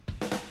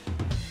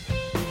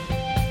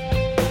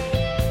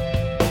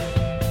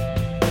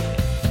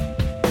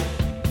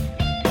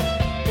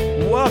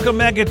Welcome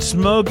back. It's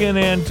Smoking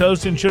and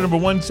Toasting, show number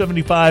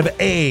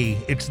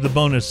 175A. It's the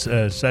bonus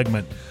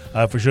segment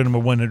for show number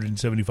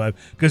 175.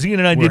 Because Ian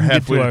and I didn't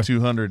get to our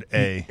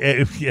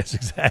 200A. Yes,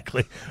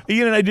 exactly.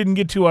 Ian and I didn't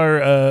get to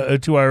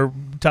our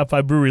top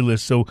 5 brewery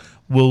list, so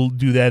we'll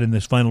do that in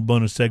this final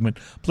bonus segment.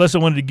 Plus, I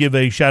wanted to give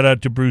a shout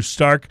out to Bruce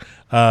Stark,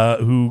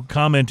 who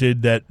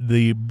commented that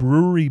the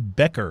Brewery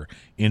Becker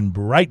in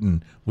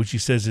Brighton, which he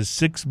says is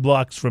 6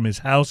 blocks from his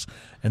house,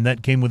 and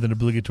that came with an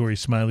obligatory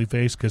smiley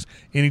face, because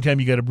anytime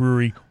you got a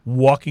brewery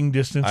walking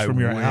distance from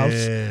your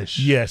house,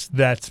 yes,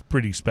 that's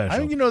pretty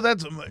special.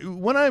 That's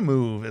when I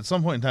move. At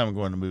some point in time, I'm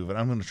going to move, and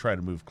I'm going to try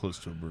to move close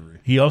to a brewery.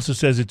 He also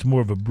says it's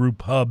more of a brew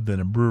pub than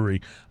a brewery.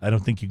 I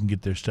don't think you can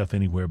get their stuff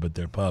anywhere but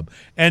their pub.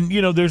 And,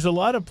 there's a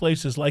lot of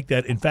places like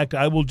that. In fact,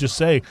 I will just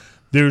say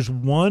there's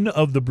one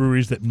of the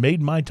breweries that made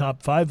my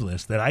top 5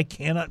 list that I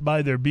cannot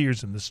buy their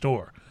beers in the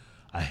store.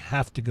 I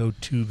have to go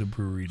to the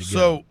brewery to get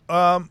them.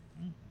 So,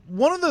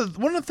 one of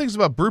the things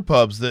about brew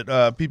pubs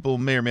that people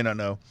may or may not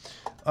know,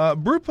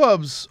 brew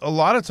pubs a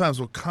lot of times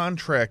will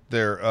contract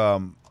their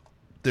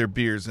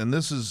beers, and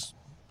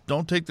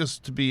don't take this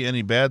to be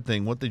any bad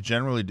thing. What they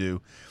generally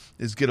do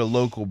is get a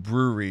local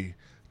brewery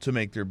to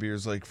make their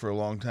beers. Like for a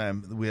long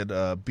time, we had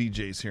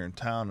BJ's here in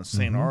town, and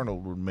St.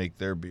 Arnold would make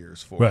their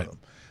beers for them.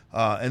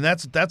 And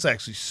that's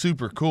actually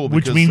super cool.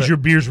 Which means your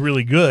beer's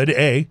really good,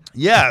 eh?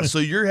 Yeah, so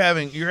you're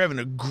having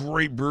a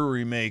great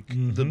brewery make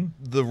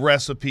the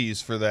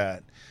recipes for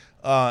that.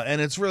 And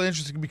it's really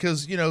interesting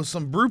because,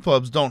 some brew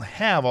pubs don't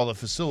have all the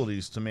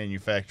facilities to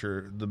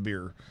manufacture the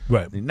beer.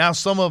 Right. Now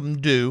some of them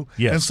do,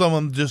 and some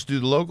of them just do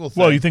the local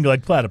thing. Well, you think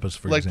like Platypus,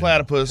 for example.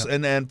 Like Platypus.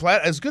 Yep. And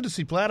it's good to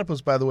see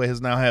Platypus, by the way,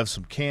 has now have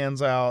some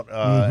cans out,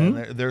 and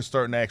they're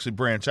starting to actually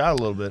branch out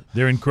a little bit.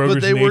 They're in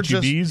Kroger's and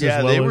H-E-B's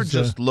as well. They were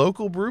just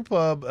local brew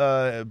pub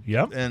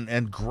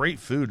and great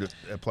food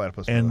at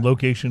Platypus. And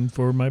location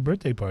for my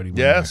birthday party.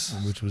 Yes.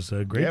 Which was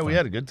great Yeah, fun. we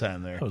had a good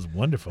time there. That was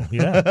wonderful,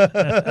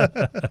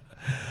 yeah.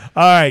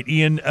 All right,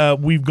 Ian,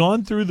 we've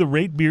gone through the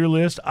rate beer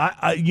list.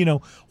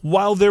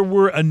 While there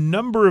were a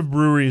number of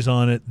breweries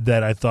on it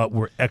that I thought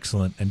were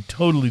excellent and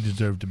totally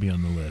deserved to be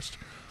on the list,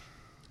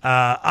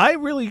 I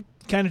really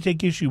kind of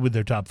take issue with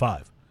their top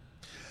 5.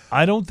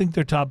 I don't think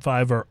their top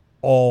 5 are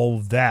all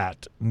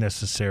that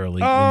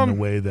necessarily in the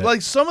way that...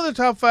 Like some of the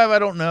top 5, I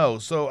don't know,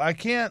 so I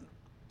can't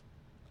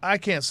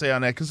say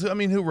on that because,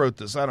 who wrote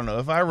this? I don't know.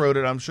 If I wrote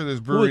it, I'm sure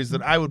there's breweries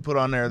that I would put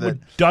on there that...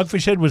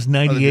 Dogfish Head was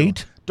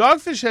 98?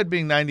 Dogfish Head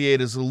being 98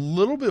 is a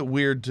little bit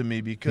weird to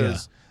me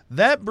because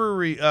that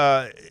brewery...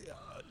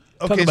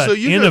 Okay, so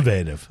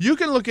innovative. You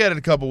can look at it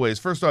a couple ways.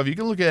 First off, you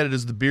can look at it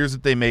as the beers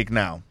that they make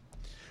now.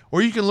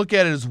 Or you can look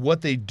at it as what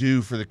they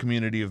do for the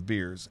community of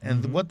beers.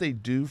 And what they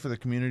do for the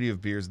community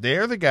of beers,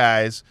 they're the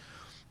guys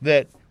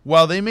that,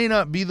 while they may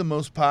not be the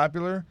most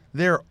popular,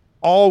 they're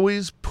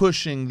always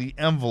pushing the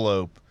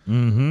envelope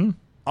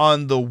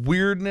on the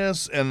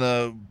weirdness and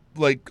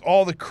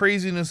all the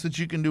craziness that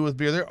you can do with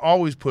beer. They're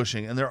always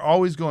pushing, and they're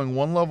always going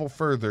one level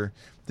further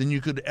than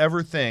you could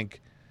ever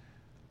think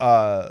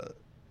for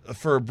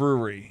a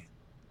brewery.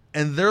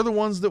 And they're the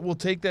ones that will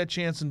take that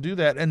chance and do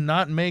that and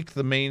not make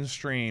the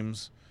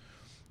mainstreams.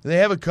 They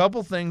have a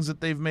couple things that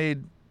they've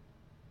made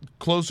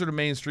closer to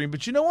mainstream,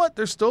 but you know what?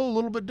 They're still a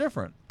little bit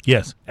different.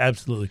 Yes,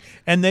 absolutely.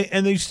 And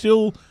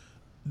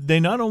they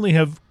not only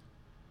have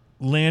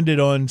landed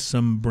on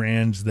some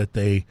brands that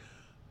they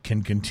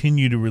can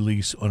continue to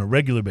release on a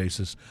regular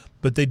basis,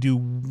 but they do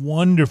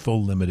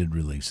wonderful limited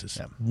releases.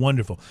 Yeah.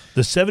 Wonderful.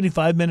 The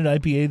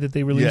 75-minute IPA that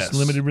they released,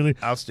 limited release,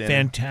 outstanding,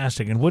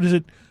 fantastic. And what is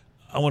it?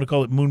 I want to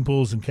call it Moon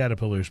Pools and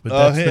Caterpillars, but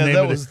that's the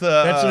name that's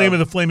the name of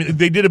the flaming.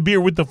 They did a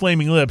beer with the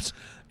flaming lips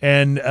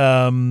and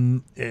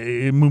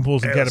Moon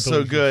Pools and Caterpillars.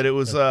 So good. It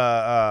was.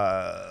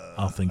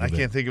 I'll think. Of I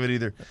can't think of it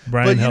either.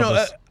 Brian, help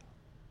us.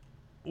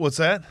 What's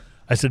that?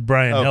 I said,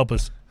 Brian, help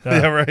us.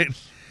 Yeah, right.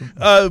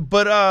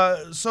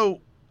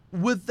 So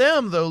with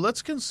them though,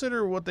 let's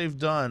consider what they've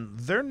done.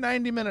 Their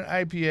 90-minute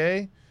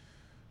IPA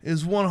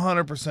is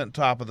 100%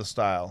 top of the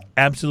style.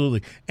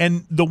 Absolutely.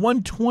 And the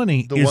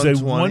 120 is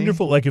a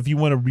wonderful, like if you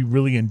want to be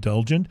really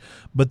indulgent,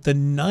 but the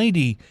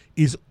 90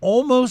 is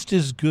almost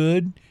as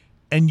good,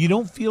 and you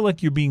don't feel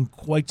like you're being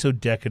quite so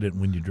decadent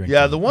when you drink it.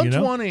 Yeah, the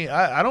 120,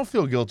 I don't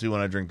feel guilty when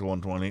I drink the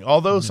 120,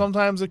 although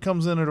sometimes it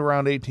comes in at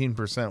around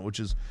 18%, which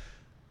is,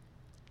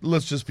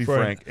 let's just be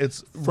frank,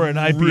 it's for an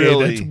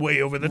IPA that's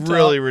way over the top.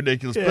 Really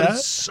ridiculous, but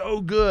it's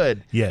so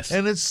good. Yes.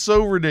 And it's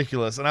so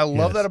ridiculous, and I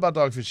love that about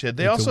Dogfish Head.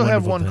 They also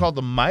have one called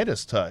the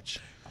Midas Touch.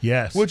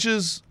 Yes. Which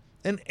is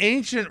an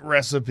ancient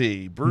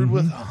recipe brewed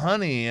with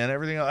honey and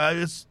everything else.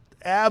 It's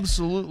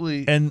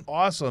absolutely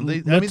awesome.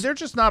 They're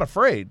just not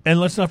afraid. And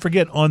let's not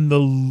forget, on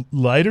the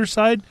lighter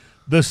side,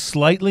 the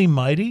Slightly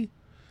Mighty.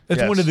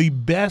 It's one of the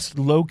best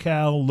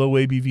low-cal,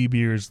 low-ABV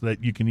beers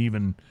that you can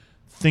even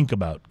think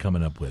about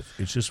coming up with.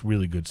 It's just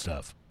really good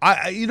stuff.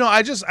 I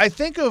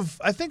think of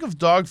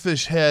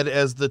Dogfish Head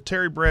as the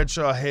Terry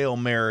Bradshaw Hail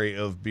Mary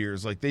of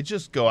beers. Like, they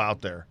just go out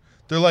there.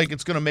 They're like,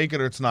 it's going to make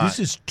it or it's not. This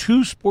is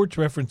 2 sports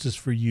references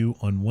for you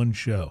on one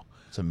show.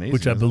 It's amazing.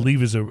 which I isn't it?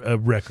 believe is a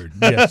record.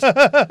 Yes,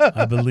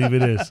 I believe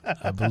it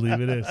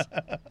is.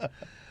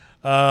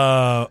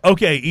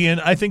 Okay, Ian,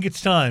 I think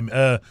it's time.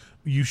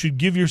 You should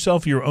give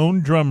yourself your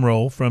own drum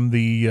roll from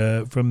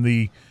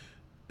the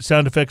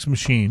sound effects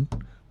machine,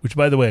 which,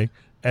 by the way,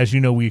 as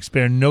you know, we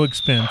spare no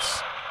expense.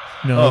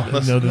 No,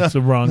 that's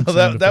the wrong sound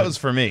that effect. was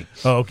for me.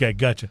 Oh, okay,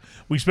 gotcha.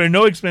 We spare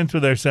no expense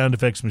with our sound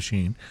effects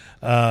machine.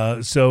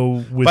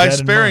 So with By that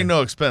in sparing mind-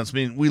 no expense, I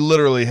mean we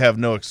literally have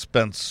no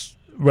expense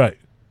right.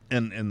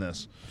 in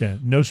this. Yeah,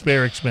 no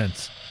spare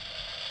expense.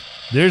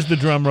 There's the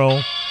drum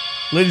roll.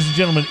 Ladies and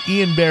gentlemen,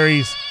 Ian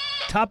Barry's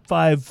top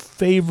 5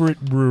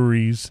 favorite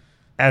breweries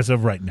as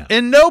of right now.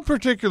 In no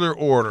particular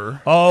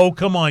order. Oh,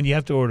 come on. You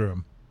have to order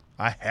them.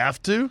 I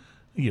have to.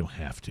 You don't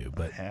have to,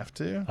 but Have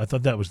to. I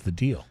thought that was the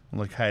deal. I'm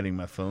like hiding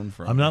my phone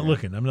from. I'm not here.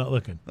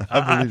 looking.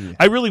 I believe you.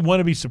 I really want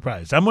to be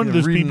surprised. I'm one of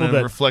those Reading people a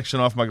that reflection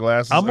off my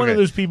glasses. I'm one of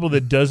Okay. those people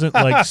that doesn't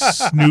like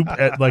snoop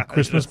at like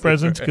Christmas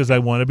presents because I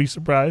want to be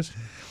surprised.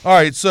 All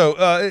right,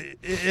 so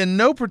in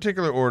no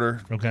particular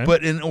order, Okay.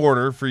 but in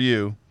order for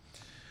you.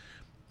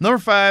 Number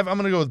 5, I'm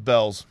going to go with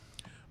Bell's.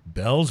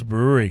 Bell's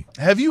Brewery.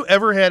 Have you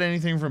ever had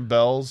anything from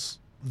Bell's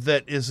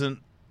that isn't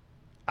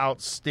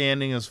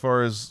outstanding as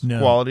far as No.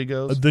 quality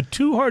goes? The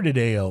Two-Hearted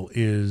Ale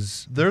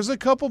is There's a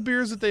couple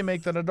beers that they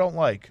make that I don't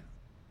like.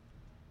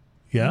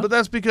 yeah But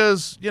that's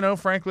because,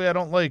 frankly, I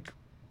don't like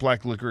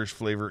black licorice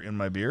flavor in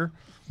my beer.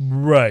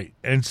 right,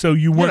 and so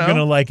you weren't know. going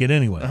to like it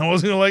anyway. I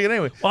wasn't going to like it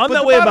anyway. Well, I'm But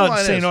that the way bottom about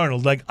line St. is-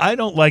 Arnold. Like, I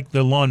don't like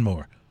the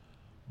lawnmower,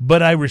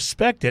 but I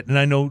respect it, and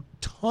I know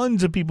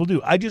tons of people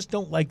do. I just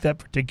don't like that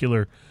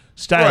particular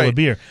style Right. of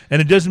beer,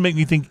 and it doesn't make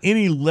me think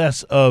any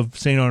less of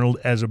St. Arnold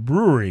as a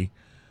brewery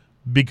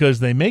because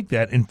they make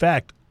that. In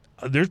fact,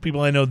 there's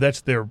people I know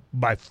that's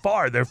by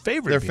far their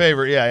favorite. Their beer.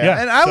 favorite, yeah.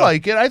 Yeah, And I so-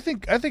 like it. I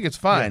think it's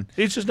fine.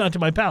 It's just not to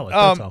my palate.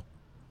 That's all.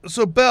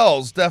 So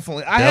Bell's,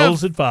 definitely.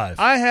 Bell's at 5.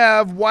 I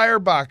have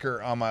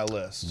Weyerbacher on my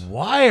list.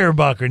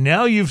 Weyerbacher.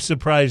 Now you've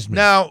surprised me.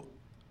 Now,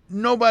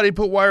 nobody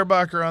put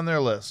Weyerbacher on their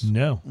list.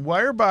 No.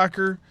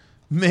 Weyerbacher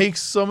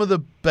makes some of the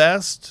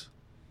best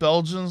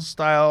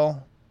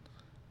Belgian-style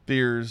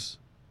beers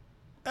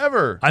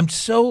ever. I'm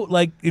so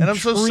And I'm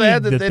so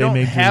sad that they don't made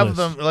your have list.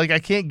 them. Like, I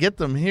can't get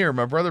them here.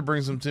 My brother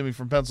brings them to me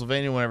from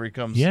Pennsylvania whenever he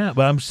comes. Yeah,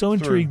 but I'm so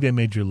intrigued they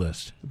made your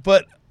list.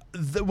 But,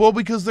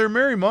 because their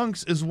Merry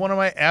Monks is one of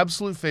my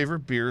absolute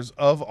favorite beers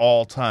of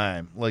all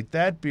time. Like,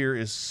 that beer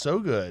is so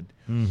good.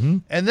 Mm-hmm.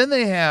 And then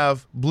they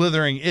have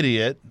Blithering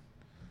Idiot.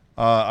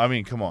 I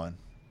mean, come on.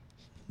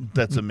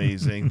 That's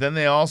amazing. Then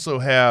they also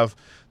have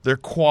their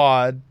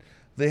Quad.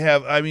 They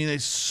have,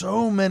 there's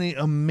so many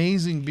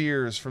amazing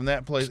beers from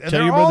that place. And Tell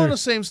they're your all brother- in the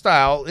same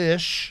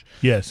style-ish.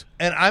 Yes.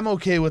 And I'm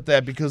okay with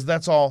that because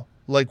that's all,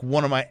 like,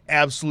 one of my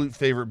absolute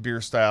favorite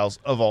beer styles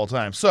of all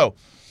time. So,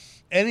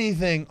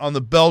 anything on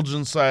the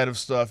Belgian side of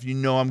stuff,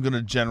 I'm going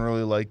to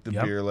generally like the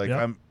Yep, beer. Like,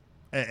 yep.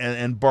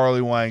 and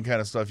barley wine kind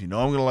of stuff, I'm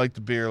going to like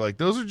the beer. Like,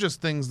 those are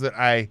just things that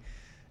I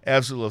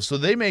absolutely love. So,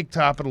 they make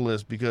top of the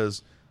list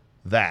because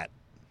that.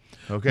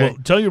 Okay. Well,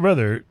 tell your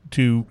brother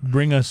to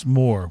bring us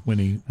more when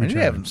he I need to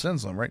have him returns.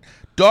 send some, right?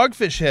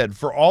 Dogfish Head,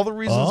 for all the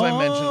reasons I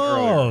mentioned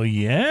earlier. Oh,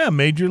 yeah,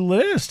 made your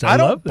list. I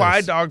love don't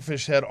buy this.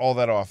 Dogfish Head all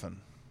that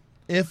often.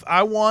 If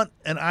I want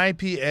an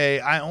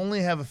IPA, I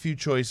only have a few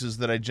choices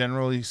that I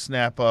generally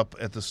snap up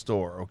at the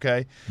store,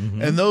 okay?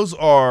 Mm-hmm. And those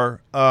are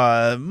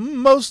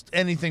most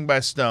anything by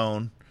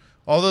Stone,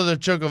 although the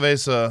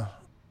Chocovesa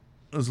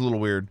is a little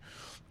weird.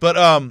 But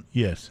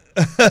Yes.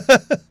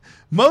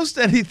 most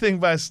anything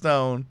by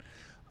Stone,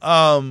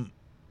 and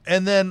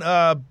then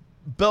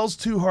Bell's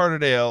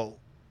Two-Hearted Ale,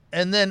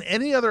 and then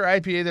any other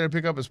IPA that I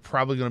pick up is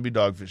probably going to be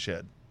Dogfish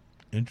Head.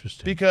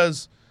 Interesting.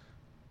 Because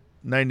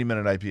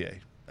 90-minute IPA.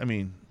 I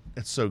mean,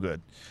 it's so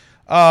good.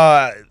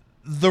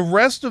 The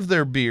rest of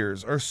their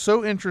beers are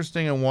so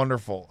interesting and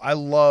wonderful. I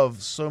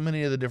love so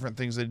many of the different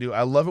things they do.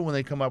 I love it when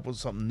they come up with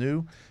something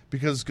new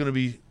because it's going to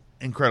be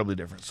incredibly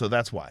different. So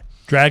that's why.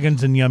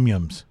 Dragons and Yum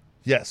Yums.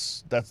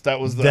 Yes, that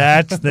was the.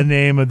 That's the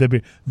name of the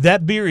beer.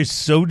 That beer is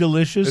so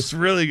delicious. It's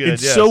really good.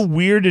 It's yes. so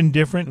weird and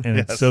different, and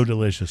Yes. it's so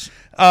delicious.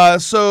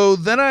 So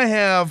then I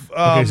have.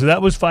 Okay, so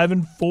that was 5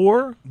 and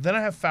 4. Then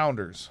I have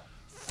Founders.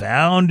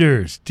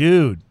 Founders,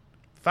 dude.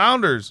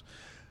 Founders.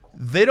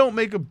 They don't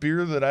make a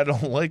beer that I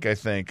don't like, I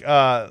think.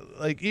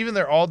 Like, even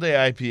their all-day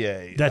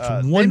IPA. That's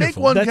They make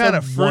wonderful. one That's kind a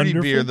of fruity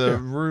wonderful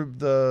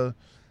beer,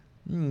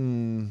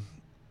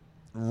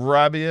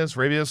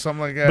 Rabius,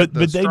 something like that. But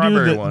they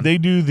strawberry do one. they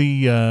do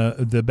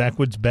the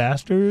Backwoods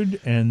Bastard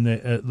and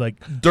the like.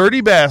 Dirty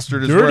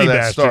Bastard is Dirty where that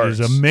Bastard starts.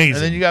 is amazing.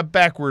 And then you got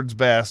Backwards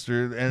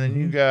Bastard, and then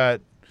you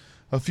got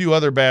a few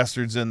other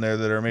bastards in there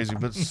that are amazing.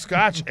 But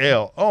Scotch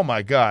Ale, oh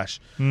my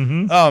gosh.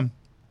 Mm-hmm.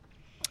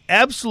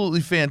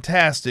 Absolutely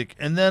fantastic.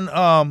 And then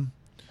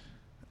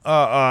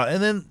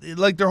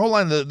like their whole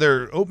line,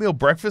 their oatmeal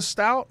breakfast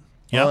stout.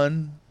 Yep.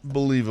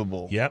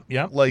 Unbelievable. Yep.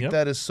 Like,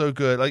 that is so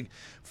good. Like,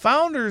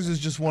 Founders is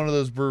just one of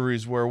those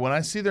breweries where when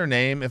I see their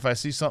name, if I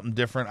see something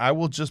different, I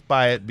will just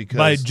buy it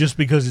because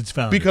because it's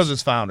Founders. Because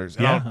it's Founders.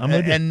 Yeah, I'm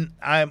with you. And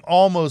I'm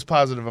almost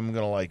positive I'm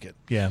going to like it.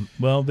 Yeah.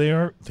 Well, they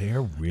are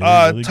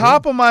really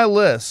top good. of my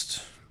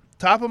list.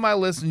 Top of my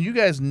list, and you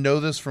guys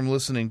know this from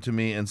listening to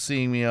me and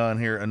seeing me on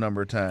here a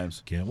number of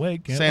times. Can't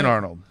wait. St.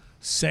 Arnold.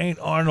 St.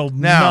 Arnold,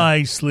 Now,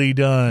 nicely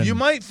done. You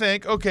might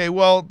think, okay,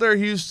 well, they're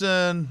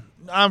Houston.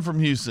 I'm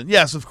from Houston.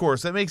 Yes, of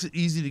course. That makes it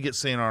easy to get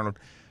St. Arnold.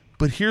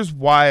 But here's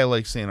why I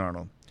like St.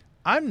 Arnold.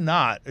 I'm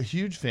not a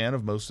huge fan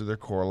of most of their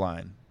core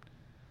line.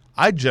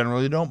 I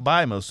generally don't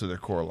buy most of their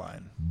core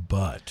line.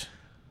 But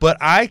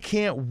I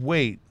can't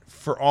wait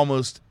for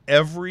almost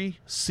every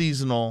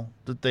seasonal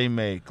that they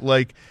make.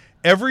 Like,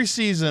 every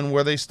season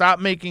where they stop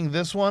making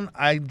this one,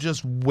 I'm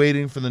just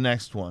waiting for the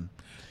next one.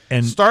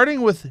 and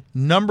Starting with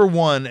number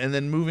one and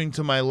then moving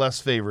to my less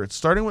favorites.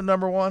 Starting with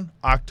number one,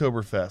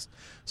 Oktoberfest.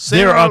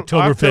 their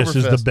Oktoberfest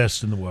is the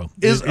best in the world.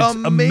 It's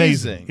amazing.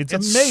 amazing. It's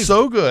amazing.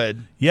 So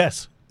good.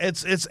 Yes.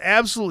 It's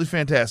absolutely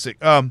fantastic.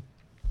 And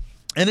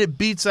it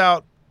beats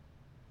out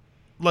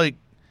every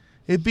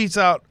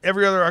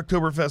other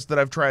Oktoberfest that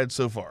I've tried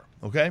so far.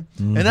 Okay,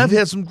 and I've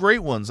had some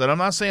great ones. And I'm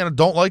not saying I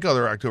don't like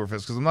other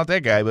Oktoberfests because I'm not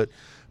that guy,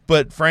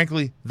 but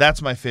frankly,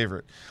 that's my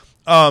favorite.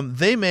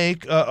 They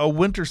make a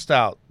winter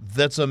stout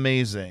that's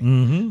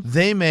amazing.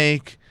 They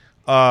make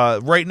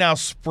right now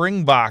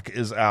Springbok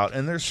is out,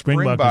 and their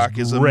Springbok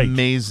is great.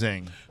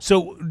 amazing.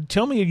 So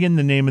tell me again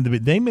the name of the beer.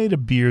 They made a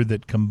beer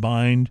that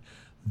combined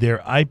their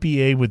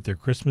IPA with their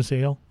Christmas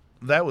ale.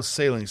 That was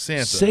Sailing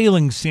Santa.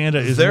 Sailing Santa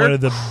is Their one of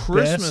the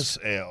Christmas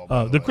best. ale.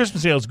 by The way.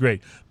 Christmas ale is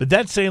great, but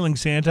that Sailing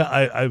Santa,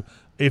 I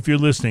if you're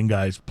listening,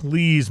 guys,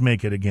 please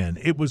make it again.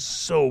 It was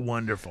so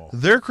wonderful.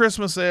 Their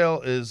Christmas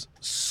ale is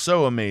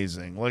so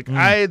amazing. Like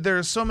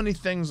there's so many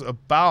things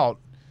about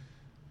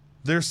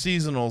their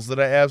seasonals that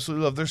I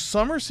absolutely love. Their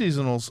summer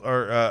seasonals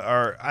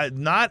are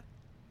not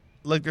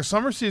like their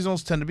summer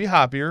seasonals tend to be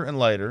hoppier and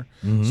lighter.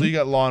 So you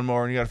got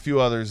Lawnmower and you got a few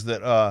others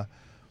that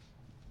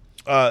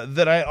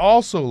that I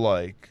also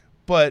like.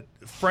 But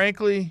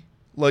frankly,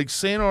 like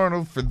St.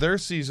 Arnold for their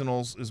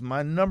seasonals is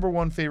my number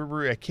one favorite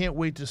brewery. I can't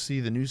wait to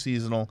see the new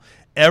seasonal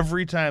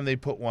every time they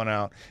put one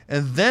out.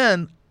 And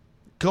then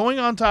going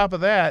on top of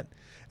that,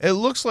 it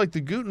looks like the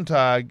Guten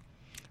Tag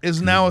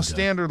is now a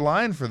standard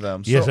line for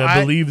them. Yes, So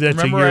I believe that's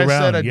a remember I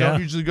year-round, said I yeah.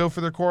 don't usually go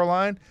for their core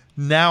line?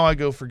 Now I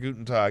go for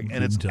Guten Tag,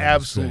 and it's Guten Tag is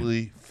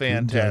absolutely Guten Tag is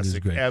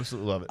fantastic. great.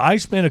 Absolutely love it. I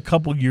spent a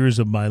couple years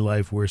of my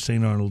life where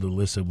St. Arnold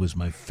Alyssa was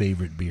my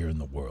favorite beer in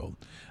the world.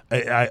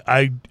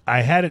 I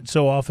had it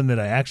so often that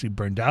I actually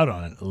burned out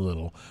on it a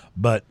little,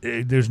 but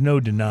there's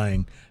no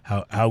denying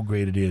how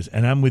great it is.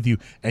 And I'm with you.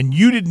 And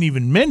you didn't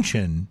even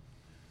mention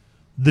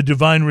the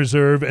Divine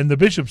Reserve and the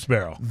Bishop's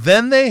Barrel.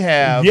 Then they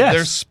have Yes.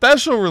 their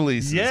special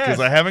releases,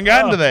 because I haven't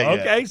gotten to that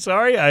yet. Okay,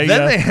 sorry.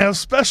 Then they have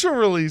special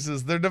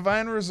releases, their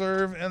Divine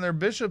Reserve and their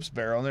Bishop's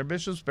Barrel. And their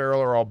Bishop's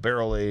Barrel are all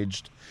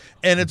barrel-aged.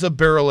 And it's a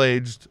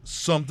barrel-aged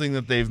something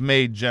that they've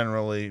made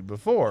generally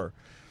before.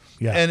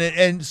 Yeah.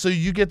 And so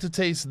you get to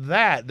taste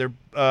that.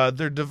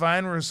 Their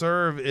Divine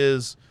Reserve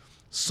is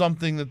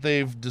something that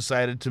they've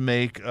decided to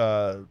make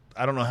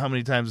I don't know how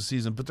many times a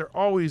season, but they're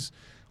always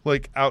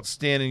like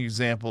outstanding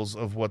examples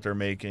of what they're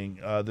making.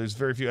 There's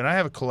very few. And I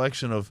have a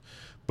collection of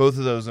both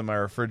of those in my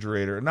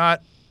refrigerator.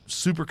 Not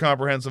super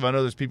comprehensive. I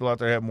know there's people out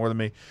there who have more than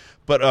me.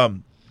 But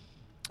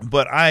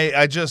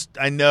I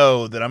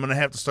know that I'm going to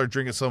have to start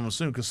drinking some of them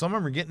soon because some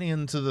of them are getting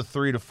into the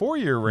 3 to 4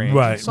 year range.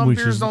 Right. And some which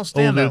beers is don't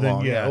stand older that than,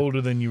 long. Yeah,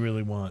 older than you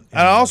really want.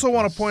 And I also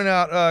want to point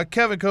out,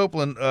 Kevin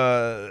Copeland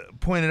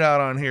pointed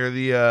out on here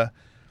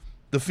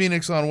the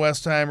Phoenix on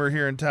Westheimer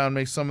here in town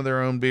makes some of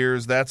their own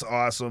beers. That's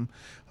awesome.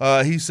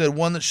 He said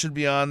one that should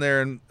be on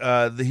there and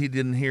that he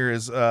didn't hear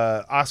is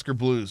Oscar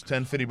Blues,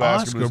 1050 by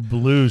Oscar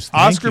Blues.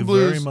 Thank Oscar you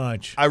Blues, very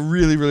much. I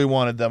really, really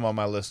wanted them on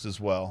my list as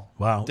well.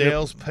 Wow.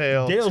 Dale's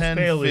Pale, Dale's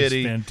Pale is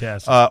 1050,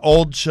 fantastic.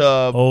 Old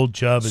Chub. Old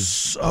Chub is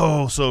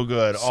So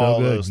good. so all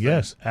good. those things.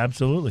 Yes,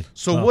 absolutely.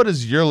 So Wow. what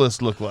does your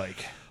list look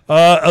like?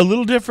 A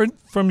little different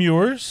from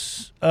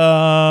yours,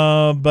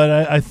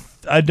 but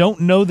I don't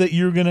know that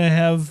you're going to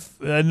have.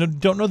 I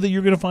don't know that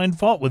you're going to find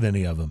fault with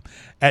any of them.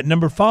 At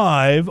number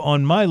 5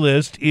 on my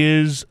list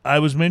is I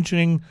was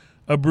mentioning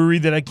a brewery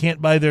that I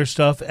can't buy their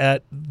stuff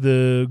at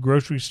the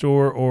grocery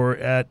store or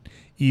at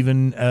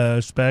even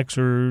Specs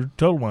or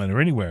Total Wine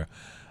or anywhere.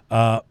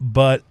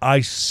 But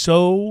I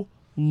so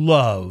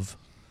love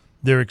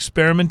their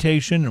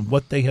experimentation and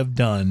what they have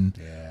done.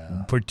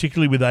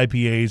 Particularly with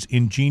IPAs.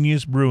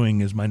 Ingenious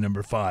Brewing is my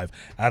number 5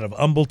 out of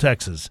Humble,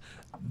 Texas.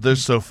 They're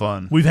so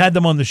fun. We've had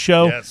them on the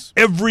show. Yes.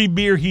 Every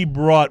beer he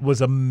brought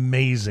was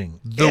amazing.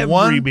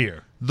 Every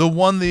beer. The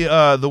one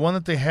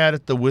that they had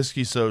at the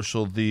Whiskey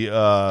Social,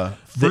 the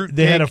fruit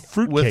They had a cake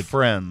fruit with cake.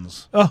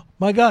 friends. Oh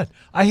my God!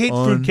 I hate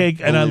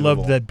fruitcake, and I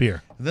loved Unbelievable. that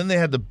beer. Then they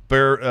had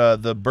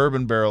the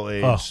bourbon barrel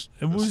aged.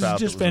 Oh, it was stout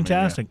that just amazing.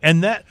 fantastic.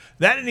 And that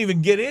didn't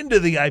even get into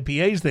the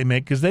IPAs they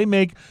make because they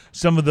make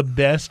some of the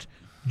best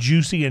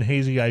juicy and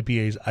hazy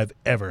IPAs I've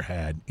ever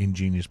had in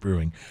Genius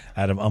Brewing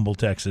out of Humble,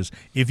 Texas.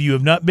 If you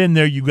have not been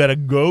there, you got to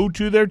go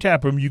to their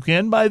tap room. You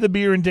can buy the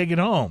beer and take it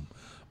home,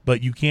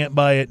 but you can't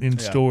buy it in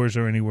stores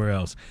or anywhere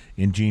else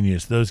in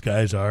Genius. Those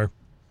guys are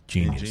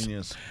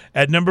genius.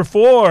 At number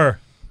 4,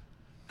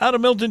 out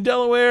of Milton,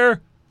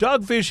 Delaware,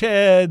 Dogfish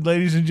Head,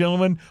 ladies and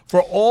gentlemen,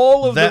 for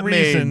all of the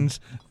reasons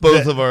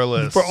both of our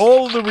lists. For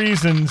all of the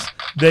reasons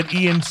that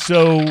Ian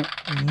so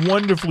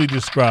wonderfully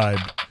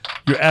described,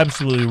 you're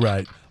absolutely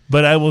right.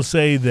 But I will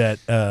say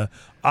that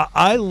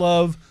I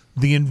love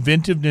the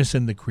inventiveness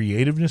and the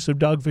creativeness of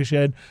Dogfish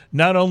Head.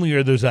 Not only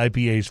are those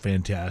IPAs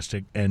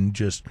fantastic and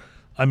just,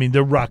 I mean,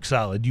 they're rock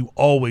solid. You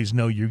always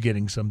know you're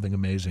getting something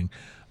amazing.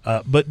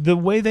 But the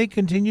way they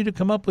continue to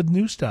come up with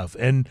new stuff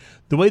and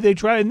the way they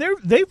try, and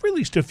they've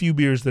released a few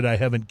beers that I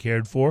haven't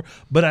cared for,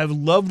 but I've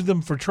loved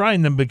them for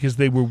trying them because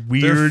they were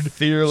weird,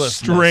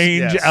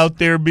 strange, out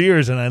there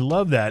beers, and I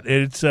love that.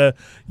 It's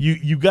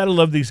you got to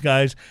love these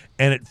guys,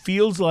 and it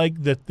feels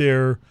like that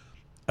their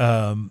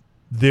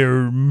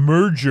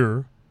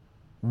merger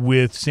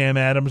with Sam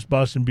Adams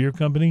Boston Beer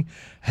Company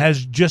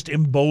has just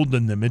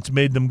emboldened them. It's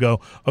made them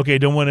go, okay,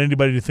 don't want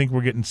anybody to think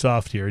we're getting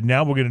soft here.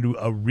 Now we're going to do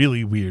a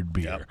really weird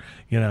beer,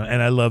 and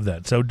I love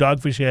that. So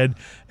Dogfish Head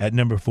at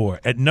number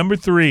 4. At number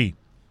 3,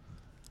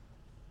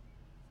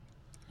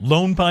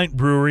 Lone Pint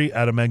Brewery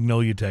out of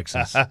Magnolia,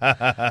 Texas.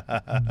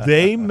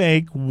 They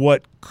make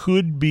what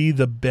could be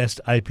the best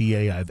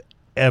IPA I've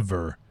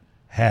ever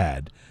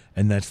had,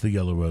 and that's the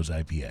Yellow Rose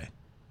IPA.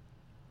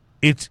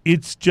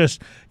 It's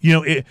just,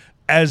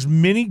 as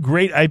many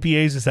great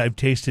IPAs as I've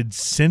tasted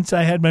since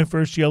I had my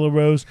first Yellow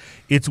Rose,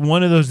 it's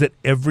one of those that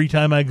every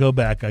time I go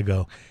back, I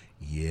go,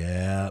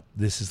 yeah,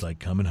 this is like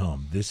coming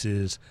home. This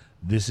is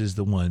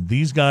the one.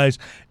 These guys,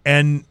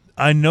 and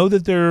I know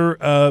that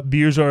their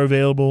beers are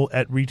available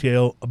at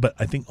retail, but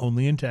I think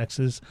only in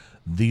Texas.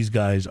 These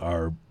guys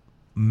are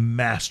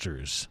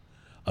masters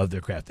of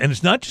their craft. And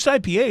it's not just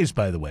IPAs,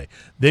 by the way.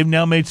 They've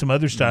now made some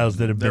other styles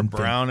that have been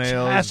brown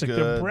fantastic. Ale is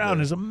good. Their brown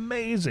is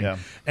amazing. Yeah.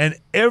 And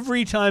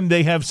every time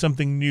they have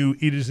something new,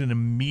 it is an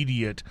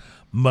immediate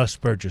must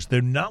purchase.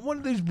 They're not one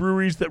of these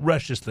breweries that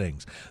rushes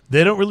things.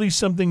 They don't release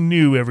something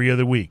new every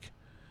other week.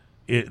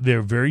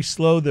 They're very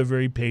slow. They're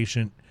very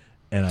patient.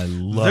 And I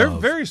love.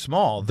 They're very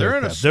small. They're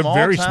in a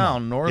small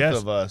town north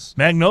of us.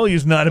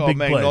 Magnolia's not a big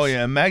place.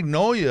 And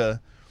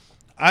Magnolia,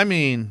 I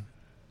mean,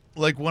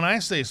 like when I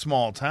say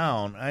small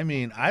town, I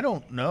mean I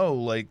don't know.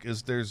 Like,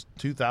 there's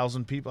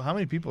 2,000 people? How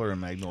many people are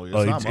in Magnolia?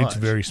 It's not much. It's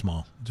very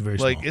small. It's very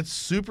small. Like, it's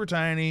super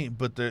tiny,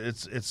 but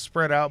it's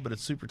spread out, but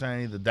it's super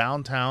tiny. The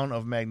downtown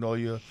of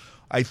Magnolia,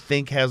 I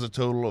think, has a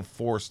total of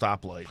 4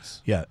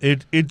 stoplights. Yeah,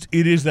 it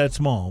is that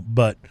small,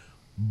 but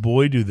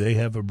boy, do they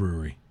have a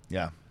brewery.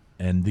 Yeah.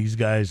 And these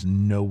guys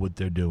know what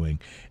they're doing.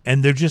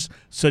 And they're just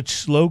such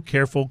slow,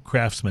 careful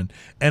craftsmen.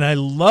 And I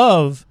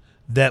love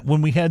that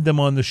when we had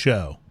them on the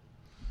show,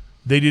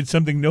 they did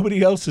something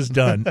nobody else has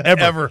done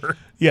ever.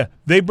 Yeah.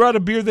 They brought a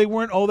beer they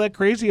weren't all that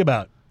crazy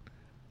about.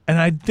 And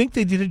I think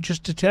they did it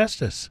just to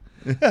test us.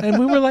 And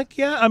we were like,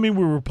 yeah. I mean,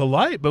 we were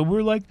polite, but we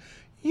were like,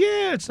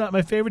 yeah, it's not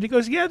my favorite. He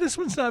goes, yeah, this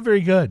one's not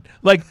very good.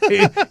 Like,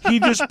 he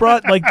just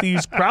brought, like,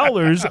 these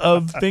crowlers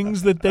of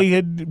things that they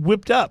had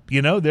whipped up,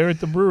 there at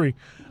the brewery.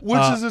 Which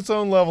is its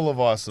own level of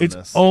awesomeness.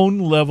 Its own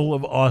level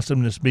of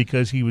awesomeness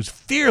because he was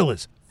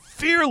fearless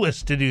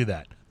to do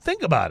that.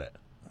 Think about it.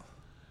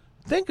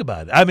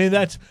 I mean,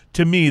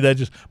 to me,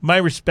 my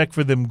respect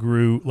for them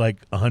grew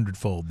like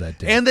 100-fold that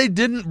day. And they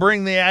didn't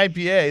bring the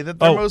IPA that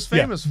they're most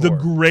famous for. The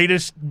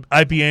greatest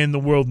IPA in the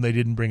world, and they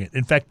didn't bring it.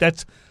 In fact,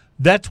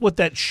 that's what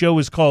that show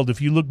is called.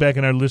 If you look back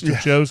in our list of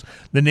shows,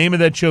 the name of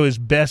that show is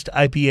Best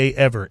IPA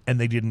Ever, and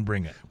they didn't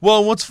bring it.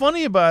 Well, what's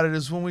funny about it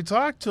is when we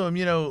talked to him,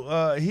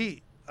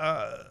 he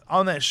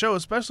on that show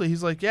especially,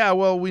 he's like, yeah,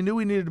 well, we knew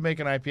we needed to make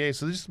an IPA,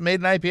 so they just made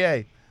an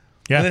IPA.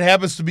 Yeah. And it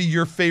happens to be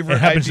your favorite IPA.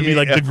 It happens to be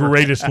like the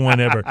greatest one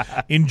ever.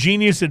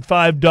 Ingenious at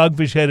 5,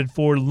 Dogfish Head at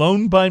 4,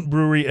 Lone Pint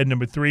Brewery at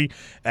number 3.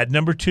 At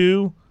number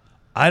 2,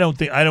 I don't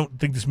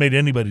think this made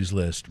anybody's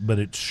list, but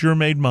it sure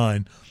made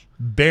mine.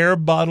 Bare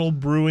Bottle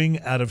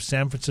Brewing out of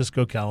San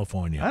Francisco,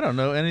 California. I don't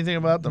know anything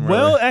about them.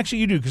 Well, really. actually,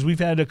 you do, because we've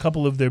had a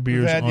couple of their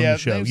beers on the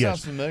show.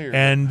 Sounds familiar.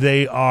 And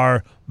they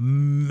are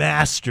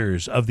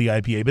masters of the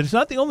IPA. But it's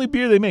not the only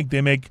beer they make. They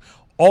make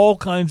all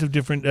kinds of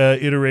different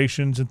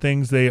iterations and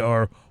things. They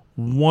are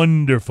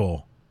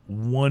wonderful.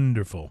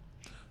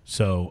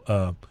 So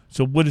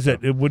what is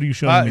that? What are you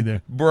showing me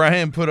there?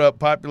 Brian put up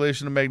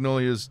population of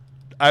Magnolia's.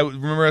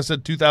 Remember I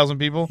said 2,000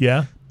 people?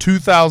 Yeah.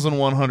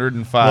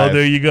 2,105. Well,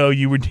 there you go.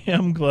 You were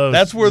damn close.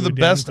 That's where the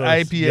best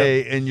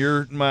IPA in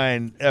your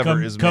mind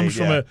ever is comes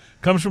made.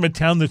 Comes from a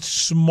town that's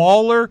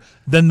smaller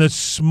than the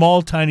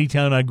small, tiny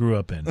town I grew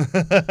up in.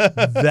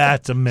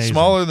 That's amazing.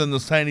 Smaller than the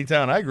tiny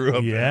town I grew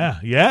up in.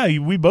 Yeah.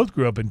 We both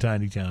grew up in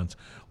tiny towns.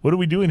 What are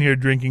we doing here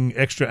drinking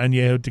extra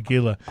añejo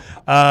tequila?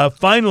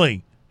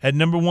 Finally, at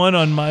number 1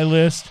 on my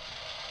list,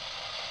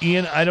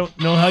 Ian, I don't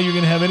know how you're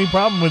going to have any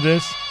problem with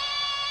this.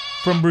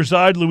 From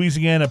Broussard,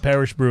 Louisiana,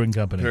 Parish Brewing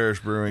Company. Parish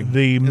Brewing.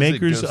 The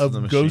makers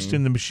of Ghost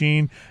in the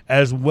Machine,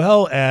 as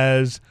well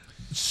as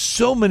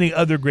so many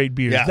other great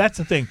beers. Yeah. That's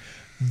the thing.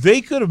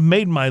 They could have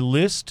made my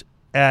list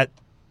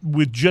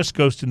with just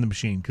Ghost in the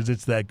Machine because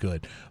it's that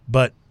good.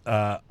 But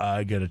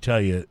I got to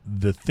tell you,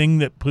 the thing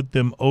that put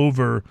them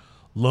over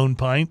Lone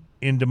Pint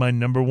into my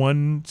number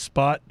one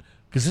spot,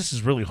 because this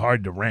is really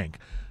hard to rank,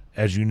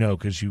 as you know,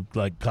 because you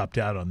copped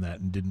out on that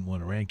and didn't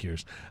want to rank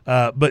yours.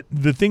 But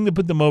the thing that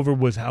put them over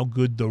was how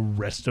good the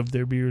rest of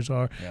their beers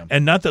are. Yeah.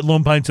 And not that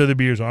Lone Pint's other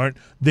beers aren't.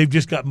 They've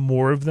just got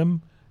more of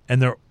them,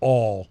 and they're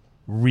all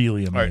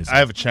really amazing. All right, I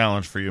have a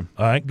challenge for you.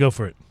 All right, go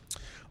for it.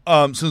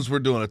 Since we're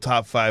doing a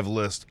top 5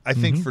 list, I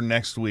think for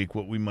next week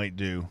what we might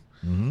do,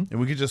 and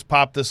we could just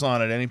pop this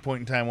on at any point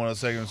in time, one of the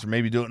segments, or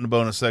maybe do it in a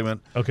bonus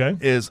segment, Okay.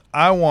 is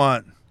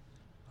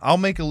I'll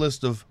make a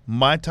list of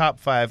my top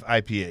 5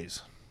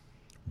 IPAs.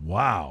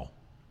 Wow.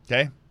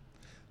 Okay?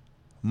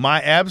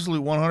 My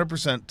absolute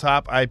 100%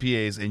 top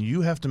IPAs, and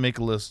you have to make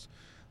a list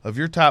of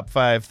your top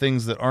 5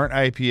 things that aren't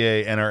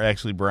IPA and are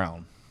actually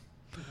brown.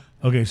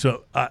 Okay,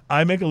 so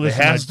I make a It list.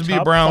 of has my to be a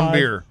top brown 5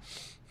 beer.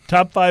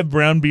 Top 5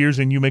 brown beers,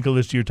 and you make a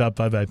list of your top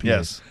 5 IPAs.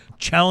 Yes.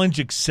 Challenge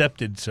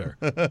accepted, sir.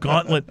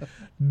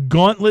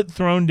 Gauntlet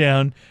thrown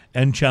down,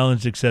 and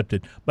challenge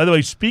accepted. By the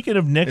way, speaking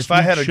of next If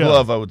I had a week's show,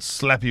 glove, I would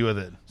slap you with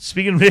it.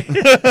 Speaking of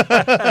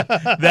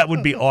that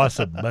would be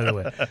awesome, by the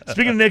way.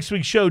 Speaking of next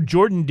week's show,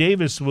 Jordan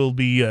Davis will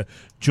be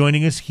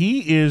joining us.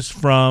 He is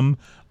from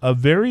a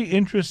very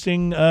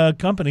interesting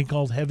company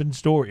called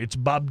Heaven's Door. It's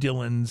Bob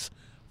Dylan's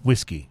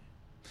whiskey.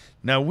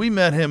 Now, we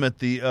met him at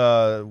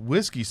the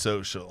Whiskey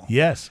Social.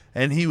 Yes.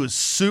 And he was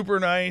super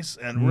nice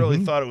and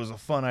really thought it was a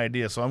fun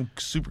idea. So I'm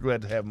super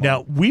glad to have him Now,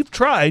 on. we've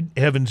tried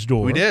Heaven's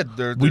Door. We did.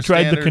 We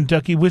tried the standard-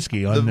 Kentucky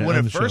whiskey on when on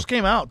it the first show.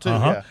 came out, too.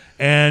 Uh-huh.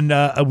 Yeah.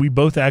 And we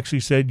both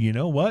actually said, you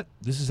know what?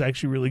 This is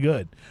actually really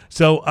good.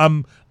 So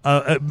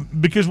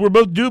because we're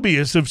both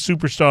dubious of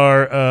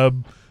superstar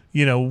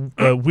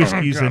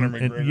whiskeys Conor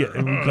and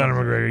McGregor. Conor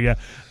McGregor,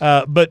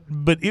 yeah. But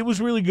it was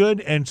really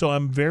good, and so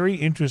I'm very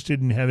interested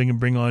in having him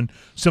bring on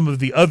some of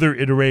the other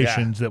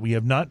iterations that we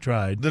have not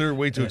tried. That are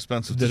way too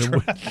expensive to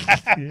That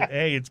try. are-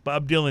 hey, it's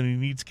Bob Dylan. He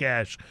needs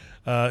cash.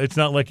 It's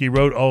not like he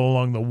wrote all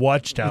along the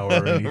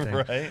Watchtower or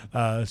anything.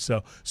 Right.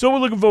 So we're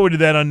looking forward to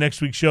that on next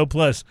week's show.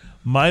 Plus,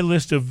 my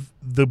list of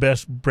the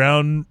best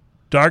brown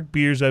dark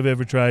beers I've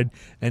ever tried,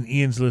 and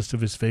Ian's list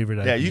of his favorite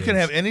IPAs. Yeah, you can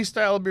have any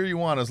style of beer you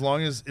want as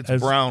long as it's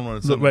brown when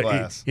it's in the right,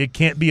 glass. It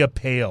can't be a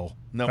pale.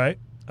 No. Right?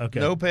 Okay.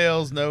 No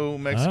pales, no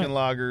Mexican All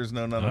lagers,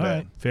 none All of that.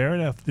 right, fair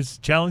enough. This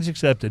challenge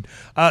accepted.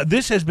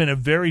 This has been a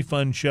very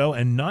fun show,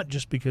 and not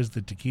just because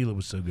the tequila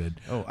was so good.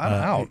 Oh, I'm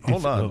out.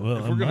 Hold on. If we're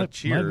going to my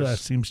cheers.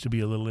 glass seems to be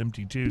a little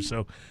empty too,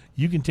 so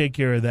you can take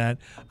care of that.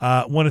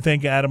 Want to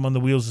thank Adam on the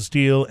Wheels of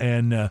Steel,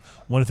 and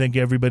want to thank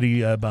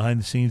everybody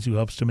behind the scenes who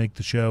helps to make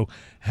the show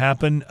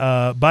happen.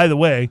 By the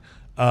way,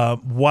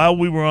 while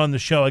we were on the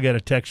show, I got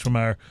a text from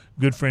our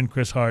good friend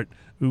Chris Hart,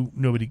 who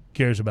nobody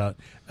cares about,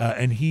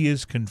 and he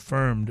is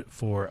confirmed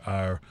for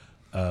our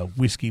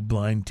whiskey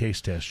blind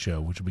taste test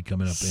show, which will be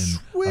coming up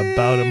in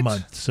about a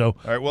month. So, All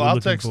right, well, we're I'll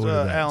looking text forward to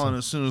that. Alan So-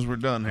 as soon as we're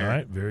done here. all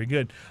right, very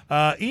good.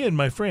 Ian,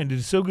 my friend, it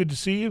is so good to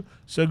see you.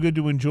 So good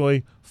to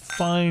enjoy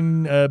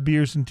fine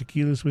beers and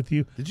tequilas with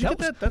you. Did you get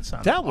that? That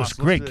sounds That was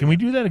awesome. great. Let's Can we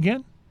do that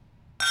again?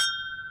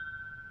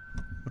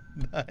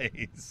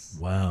 Nice.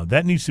 Wow,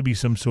 that needs to be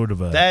some sort of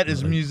a. That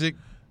is music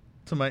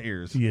to my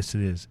ears. Yes,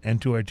 it is,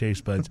 and to our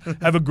taste buds.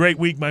 Have a great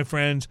week, my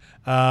friends.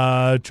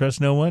 Trust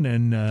no one,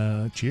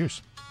 and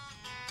cheers.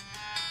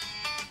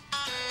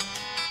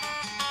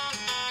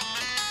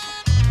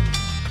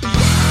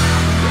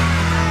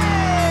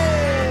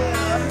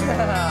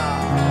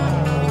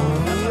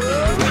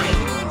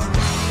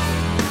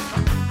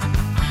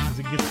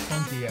 It gets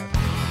funky after.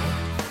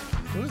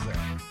 Who is that?